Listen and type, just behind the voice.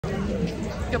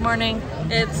Good morning.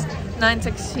 It's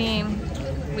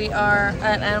 9:16. We are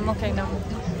at Animal Kingdom.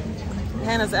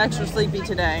 Hannah's extra sleepy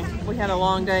today. We had a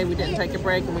long day. We didn't take a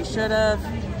break, and we should have.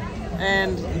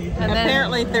 And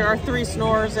apparently there are 3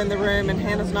 snorers in the room, and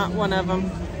Hannah's not one of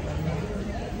them.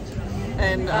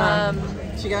 And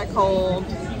she got cold.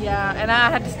 Yeah, and I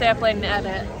had to stay up late and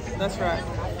edit. That's right.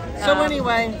 So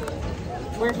anyway,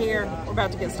 we're here. We're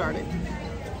about to get started.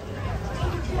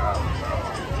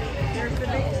 Here's the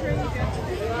big tree.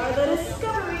 The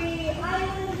Discovery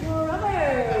Island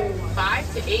Drummers.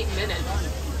 5 to 8 minutes.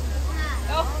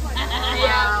 Oh,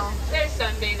 yeah. They're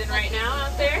sunbathing right now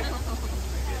out there.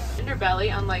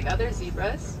 Underbelly, unlike other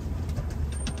zebras.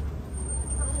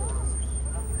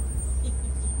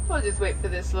 We'll just wait for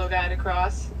this little guy to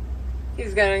cross.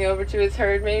 He's going over to his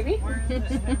herd, maybe.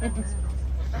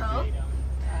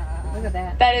 Look at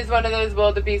that. That is one of those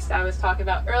wildebeests I was talking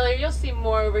about earlier. You'll see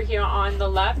more over here on the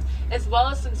left, as well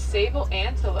as some sable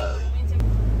antelope.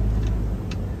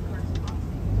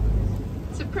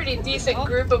 It's a pretty decent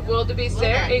group of wildebeest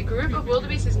there. A group of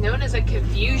wildebeest is known as a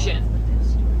confusion.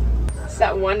 It's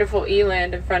that wonderful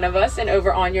eland in front of us and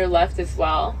over on your left as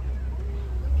well.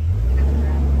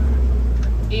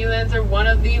 Elands are one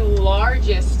of the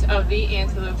largest of the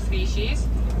antelope species,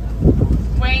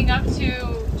 weighing up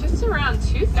to just around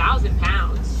 2,000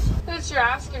 pounds. The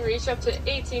giraffes can reach up to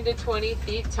 18 to 20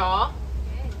 feet tall.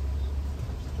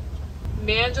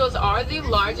 Mandrills are the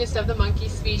largest of the monkey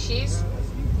species.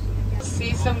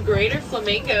 See some greater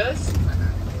flamingos.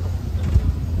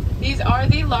 These are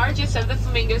the largest of the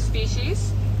flamingo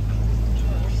species.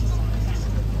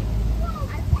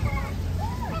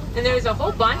 And there's a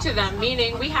whole bunch of them,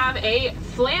 meaning we have a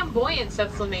flamboyance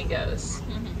of flamingos.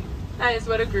 That is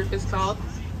what a group is called.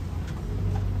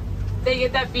 They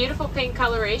get that beautiful pink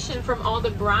coloration from all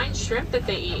the brine shrimp that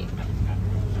they eat.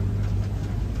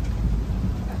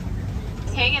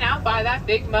 It's hanging out by that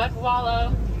big mud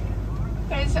wallow.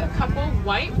 There's a couple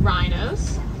white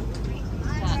rhinos.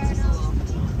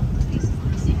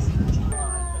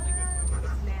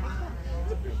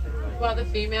 While the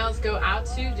females go out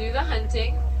to do the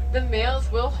hunting, the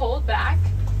males will hold back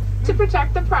to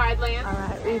protect the pride land. All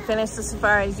right, we finished the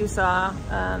safari as you saw.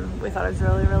 We thought it was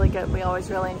really, really good. We always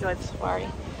really enjoyed the safari.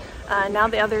 Now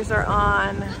the others are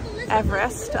on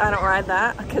Everest. I don't ride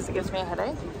that because it gives me a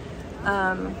headache.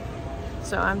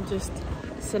 So I'm just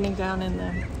sitting down in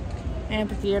the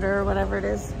amphitheater or whatever it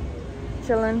is,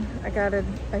 chilling. I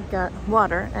got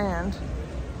water and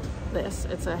this.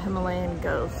 It's a Himalayan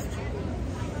ghost.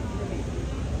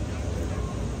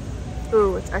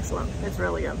 Ooh, it's excellent. It's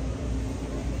really good.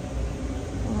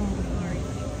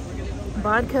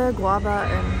 Vodka, guava,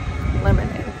 and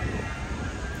lemonade.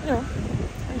 Anyway,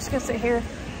 I'm just gonna sit here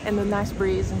in the nice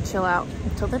breeze and chill out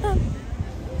until they're done.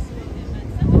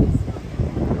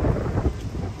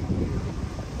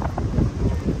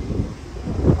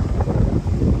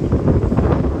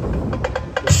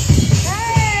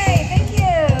 Hey, thank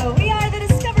you. We are the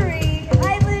Discovery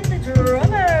Island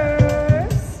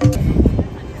Drummers.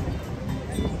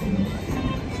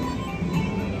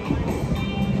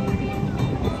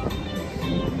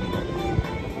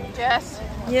 Jess,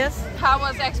 Yes, how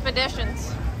was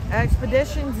Expeditions?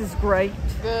 Expeditions is great.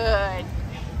 Good.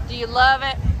 Do you love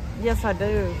it? Yes, I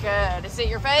do. Good. Is it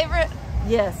your favorite?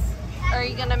 Yes. Are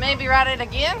you gonna maybe ride it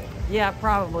again? Yeah,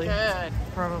 probably. Good.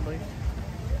 Probably.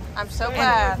 I'm so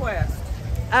glad. Request.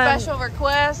 Special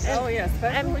request. Oh yeah,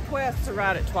 special request to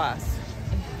ride it twice.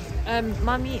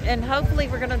 Mommy, and hopefully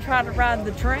we're gonna try to ride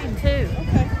the train too.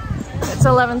 Okay. It's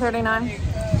 11:39.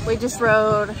 We just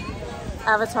rode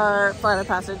Avatar Flight of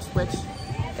Passage, which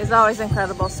is always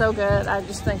incredible. So good. I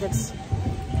just think it's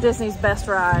Disney's best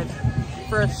ride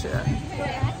for sure.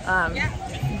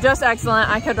 Just excellent.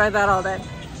 I could ride that all day.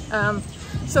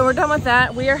 So we're done with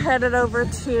that. We are headed over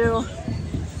to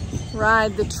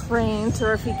ride the train to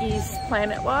Rafiki's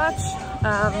Planet Watch,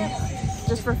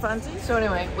 just for funsies. So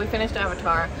anyway, we finished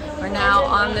Avatar. We're now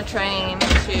on the train to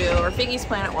Rafiki's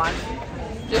Planet Watch,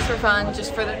 just for fun,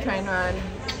 just for the train ride.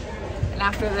 And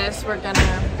after this, we're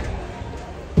gonna,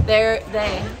 they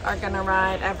are gonna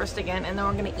ride Everest again, and then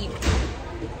we're gonna eat.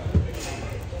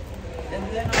 And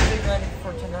then I'll be ready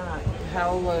for tonight.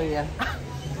 Hallelujah.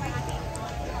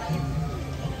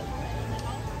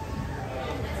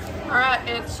 All right,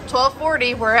 it's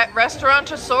 12:40. We're at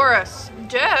Restaurantosaurus.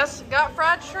 Jess got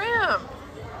fried shrimp.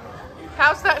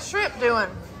 How's that shrimp doing?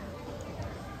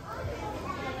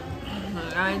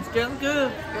 It's doing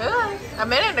good. Good. A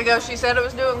minute ago, she said it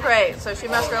was doing great, so she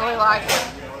must really like it.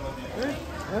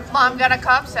 Mom got a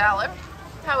Cobb salad.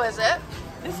 How is it?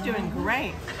 It's doing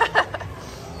great.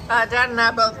 Dad and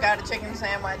I both got a chicken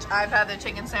sandwich. I've had the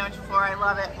chicken sandwich before. I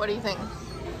love it. What do you think?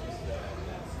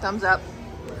 Thumbs up.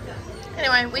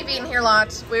 Anyway, we've eaten here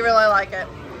lots. We really like it.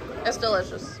 It's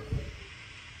delicious.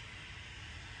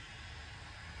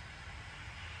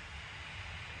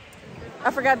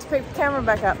 I forgot to pick the camera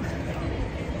back up.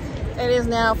 It is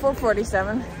now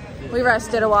 4:47. We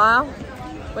rested a while.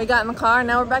 We got in the car and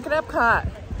now we're back at EPCOT.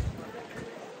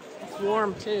 It's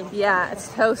warm too. Yeah, it's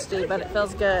toasty, but it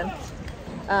feels good.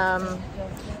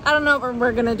 I don't know what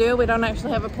we're gonna do. We don't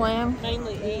actually have a plan.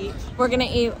 Mainly eat. We're gonna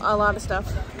eat a lot of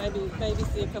stuff. Maybe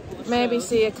see a couple of shows. Maybe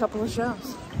see a couple of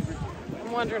shows.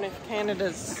 I'm wondering if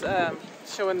Canada's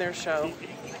showing their show.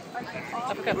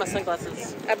 I forgot my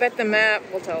sunglasses. I bet the map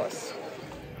will tell us.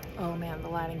 Oh man, the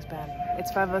lighting's bad.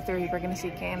 It's 5:03. We're gonna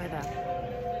see Canada.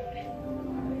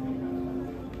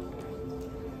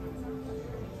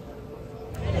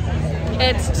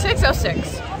 It's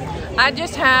 6:06. I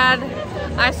just had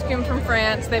ice cream from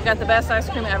France. They've got the best ice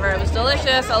cream ever. It was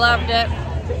delicious. I loved it.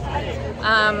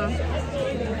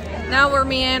 Now we're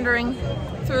meandering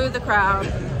through the crowd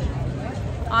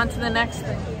onto the next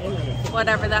thing,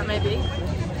 whatever that may be.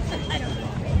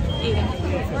 Eating.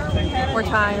 We're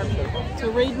tired. To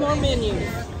read more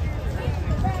menus.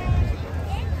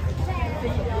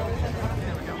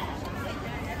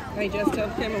 Hey, just tell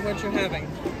Kim what you're having.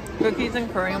 Cookies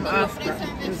and cream ice cream.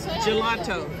 It's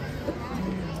gelato.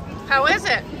 How is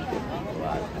it?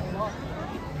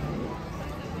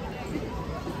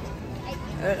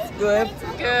 It's good.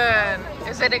 Good.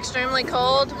 Is it extremely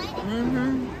cold?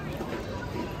 Mm-hmm.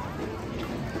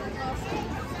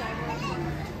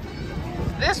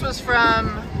 This was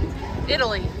from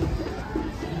Italy.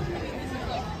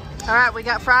 All right, we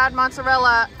got fried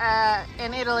mozzarella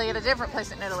in Italy at a different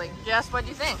place in Italy. Jess, what do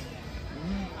you think?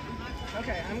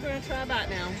 Okay, I'm going to try a bite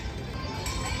now.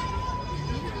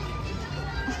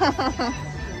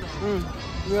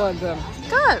 Really good.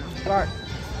 Good. Dark.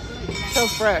 So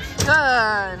fresh. Good.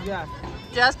 Yeah.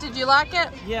 Jess, did you like it?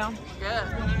 Yeah.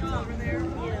 Good. Over there.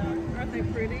 Yeah. Aren't they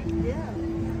pretty? Yeah.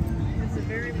 It's a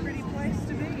very pretty place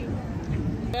to be.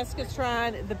 Jessica's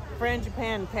tried the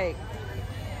frangipane cake.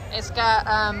 It's got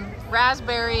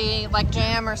raspberry like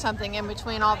jam or something in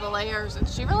between all the layers, and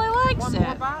she really likes One it.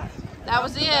 more bite. That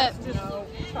was it. That's just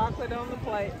chocolate on the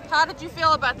plate. How did you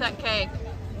feel about that cake?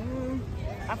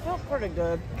 I felt pretty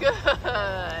good.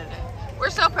 Good. We're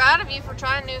so proud of you for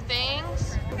trying new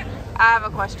things. I have a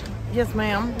question. Yes,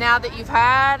 ma'am. Now that you've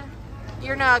had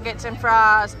your nuggets and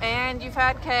fries and you've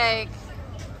had cake,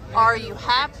 are you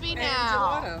happy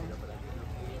now?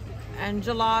 And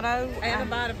gelato. And a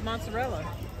bite of mozzarella.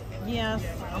 Yes,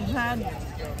 I've had.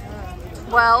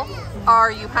 Well,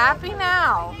 are you happy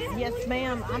now? Yes,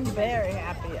 ma'am. I'm very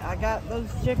happy. I got those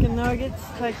chicken nuggets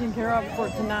taken care of for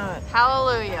tonight.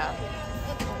 Hallelujah.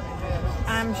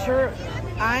 I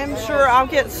am sure I'll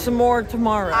get some more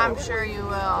tomorrow. I'm sure you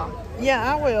will.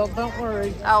 Yeah, I will. Don't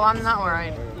worry. Oh, I'm not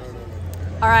worried.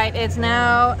 All right, it's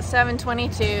now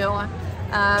 7:22.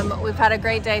 We've had a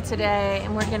great day today,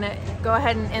 and we're gonna go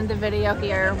ahead and end the video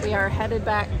here. We are headed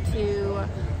back to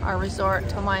our resort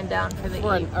to wind down for the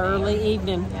evening. An early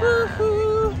evening.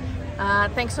 Yeah.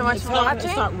 Thanks so much for watching.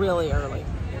 It's not really early.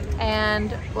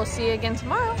 And we'll see you again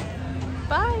tomorrow.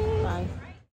 Bye.